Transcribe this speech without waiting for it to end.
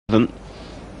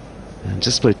And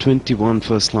just by 21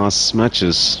 first-class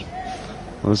matches.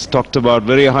 Was talked about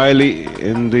very highly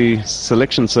in the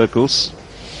selection circles.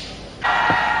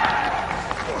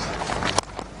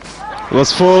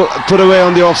 Was full, put away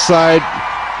on the offside.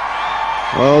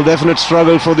 Well, definite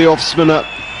struggle for the off-spinner,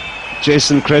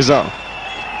 Jason Kreza.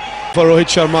 For Rohit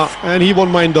Sharma, and he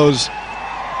won't mind those.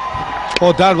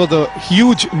 Oh, that was a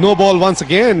huge no ball once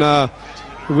again.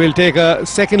 We'll take a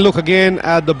second look again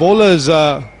at the bowler's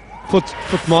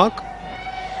foot mark.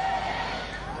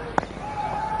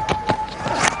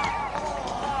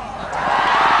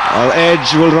 Well,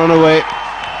 edge will run away.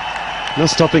 No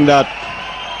stopping that.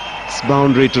 It's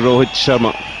boundary to Rohit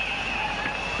Sharma.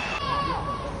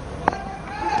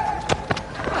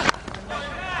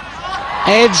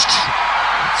 Edged.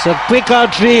 So quick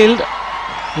outfield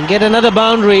and get another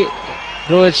boundary.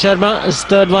 Rohit Sharma, his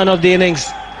third one of the innings.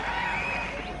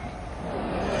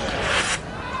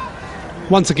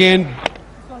 Once again,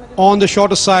 on the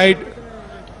shorter side,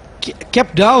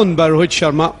 kept down by Rohit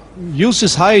Sharma. Used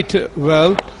his height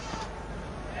well.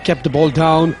 Kept the ball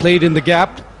down, played in the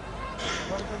gap.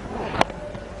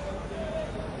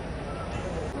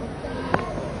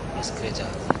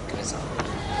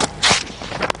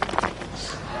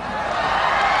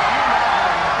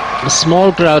 A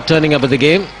small crowd turning up at the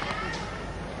game.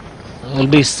 Will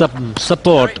be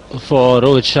support for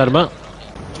Rohit Sharma.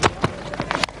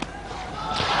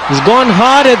 He's gone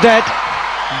hard at that.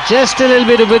 Just a little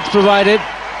bit of width provided.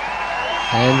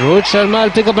 And Rohit Sharma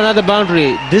will pick up another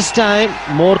boundary. This time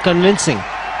more convincing.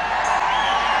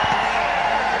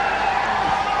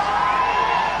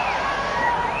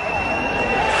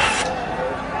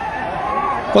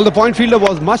 Well, the point fielder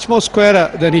was much more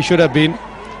squarer than he should have been.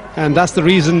 And that's the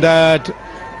reason that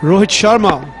Rohit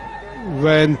Sharma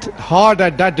went hard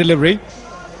at that delivery.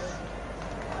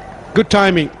 Good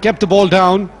timing, kept the ball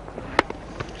down.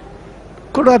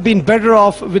 Could have been better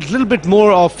off with a little bit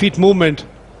more of feet movement.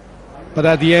 But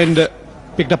at the end,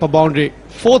 picked up a boundary.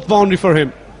 Fourth boundary for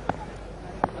him.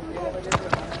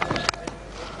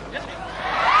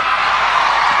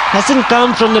 Hasn't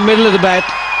come from the middle of the bat.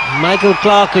 Michael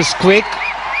Clarke is quick.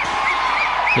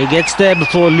 He gets there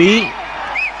before Lee.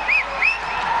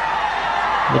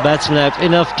 The batsmen have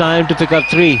enough time to pick up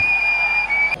three.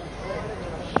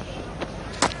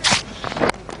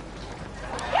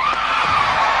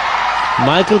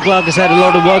 Michael Clarke has had a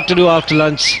lot of work to do after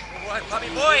lunch.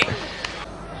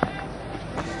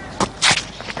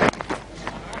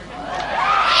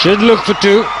 Should look for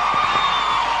two.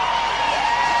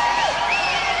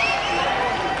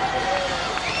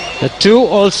 The two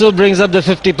also brings up the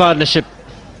 50 partnership.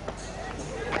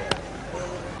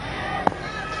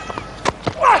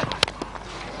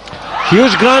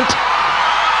 Huge grunt.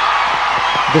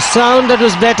 The sound that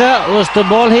was better was the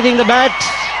ball hitting the bat.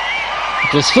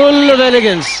 It was full of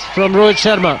elegance from Rohit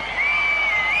Sharma.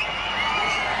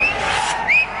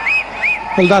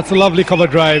 Well, that's a lovely cover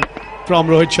drive from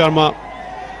Rohit Sharma.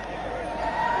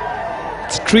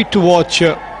 It's a treat to watch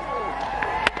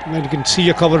when you can see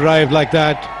a cover drive like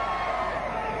that.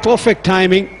 Perfect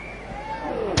timing,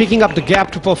 picking up the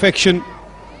gap to perfection.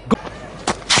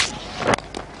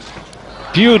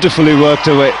 Beautifully worked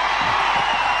away.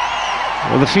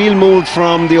 Well, the field moved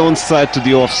from the onside to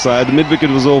the offside. The mid-wicket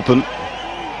was open.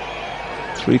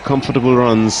 Three comfortable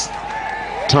runs.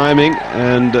 Timing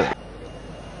and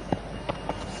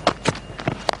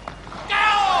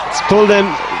it's pulled him.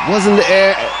 Was in the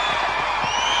air.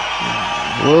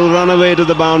 Will run away to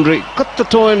the boundary. Cut the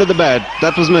toe into the bat.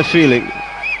 That was my feeling.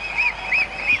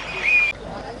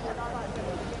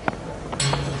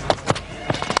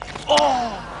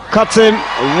 Cuts him,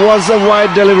 was a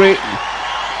wide delivery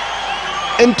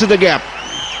into the gap.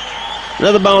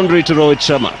 Another boundary to Rohit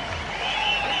Sharma.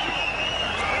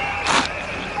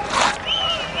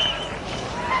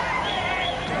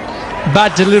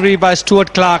 Bad delivery by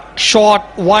Stuart Clark, short,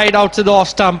 wide outside the off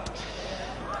stump,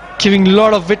 giving a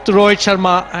lot of width to Rohit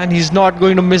Sharma, and he's not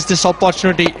going to miss this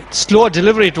opportunity. Slower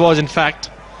delivery it was, in fact.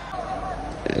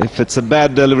 If it's a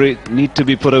bad delivery, need to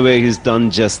be put away. He's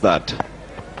done just that.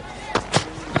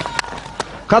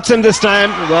 Cuts him this time.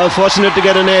 Well, fortunate to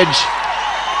get an edge.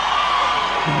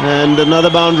 And another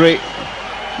boundary.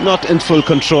 Not in full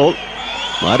control,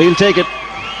 but he'll take it.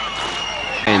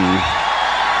 And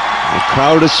the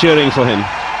crowd is cheering for him.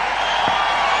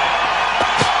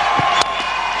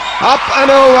 Up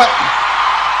and over.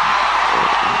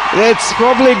 It's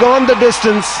probably gone the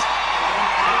distance.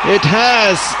 It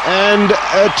has, and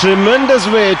a tremendous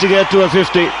way to get to a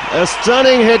 50. A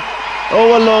stunning hit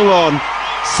over long on.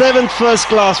 7th first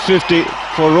class 50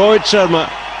 for Rohit Sharma,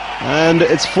 and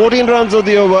it's 14 runs of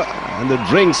the over, and the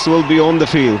drinks will be on the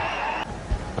field.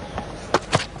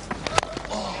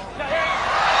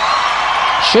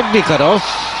 should be cut off.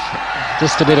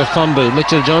 Just a bit of fumble.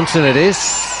 Mitchell Johnson it is.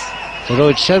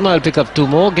 Rohit Sharma will pick up 2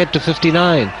 more, get to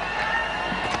 59.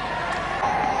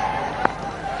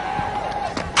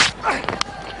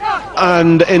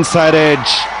 And inside edge.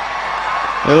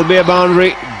 It'll be a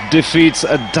boundary. Defeats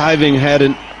a diving head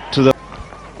into the...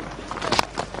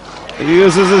 He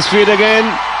uses his feet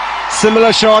again.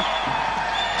 Similar shot.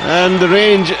 And the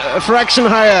range a fraction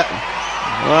higher.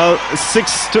 Well,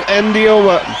 6 to end the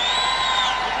over.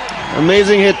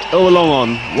 Amazing hit over long on.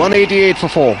 188 for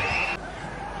 4.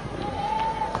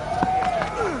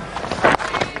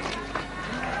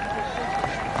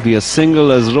 Be a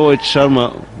single as Rohit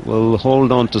Sharma will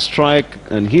hold on to strike,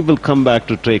 and he will come back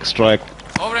to take strike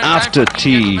after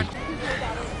tee.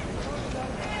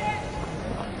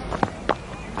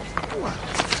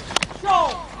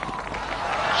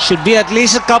 Should be at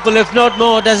least a couple, if not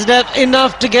more. Does it have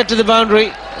enough to get to the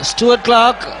boundary? Stuart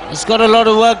Clark has got a lot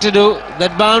of work to do.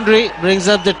 That boundary brings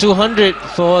up the 200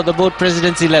 for the boat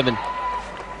President's 11.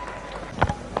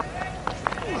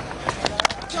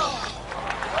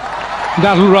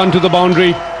 That'll run to the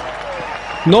boundary.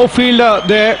 No fielder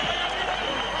there.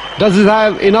 Does it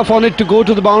have enough on it to go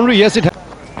to the boundary? Yes, it has.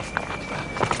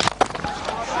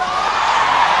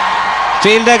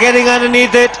 Fielder getting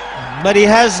underneath it, but he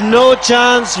has no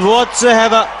chance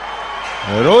whatsoever.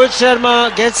 Rohit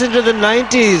Sharma gets into the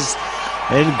 90s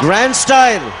in grand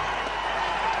style.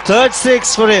 Third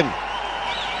 6 for him.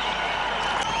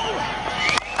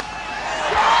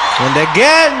 And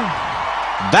again,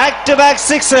 back-to-back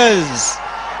sixes.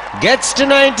 Gets to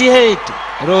 98.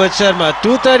 Rohit Sharma,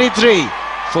 233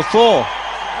 for 4.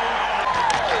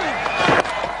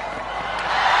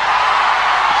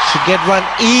 Should get one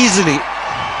easily.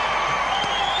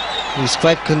 He's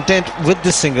quite content with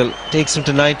the single. Takes him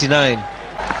to 99.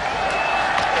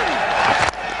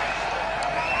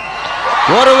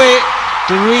 What a way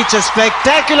to reach a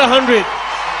spectacular 100.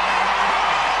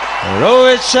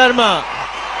 Rohit Sharma.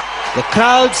 The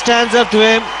crowd stands up to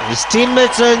him. His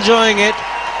teammates are enjoying it.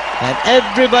 And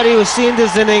everybody who's seen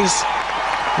this innings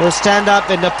will stand up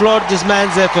and applaud this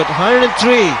man's effort.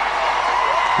 103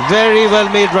 very well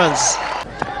made runs.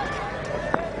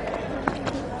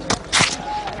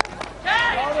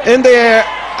 In the air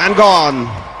and gone.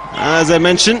 As I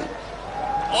mentioned,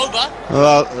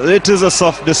 well, it is a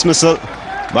soft dismissal,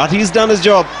 but he's done his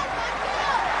job.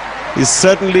 He's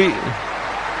certainly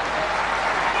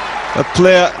a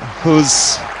player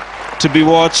who's to be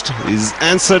watched. He's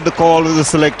answered the call of the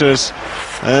selectors,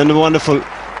 and a wonderful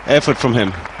effort from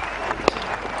him.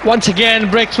 Once again,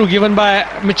 breakthrough given by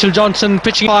Mitchell Johnson,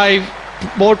 pitching 5,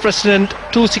 board president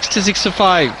 266 to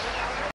 5.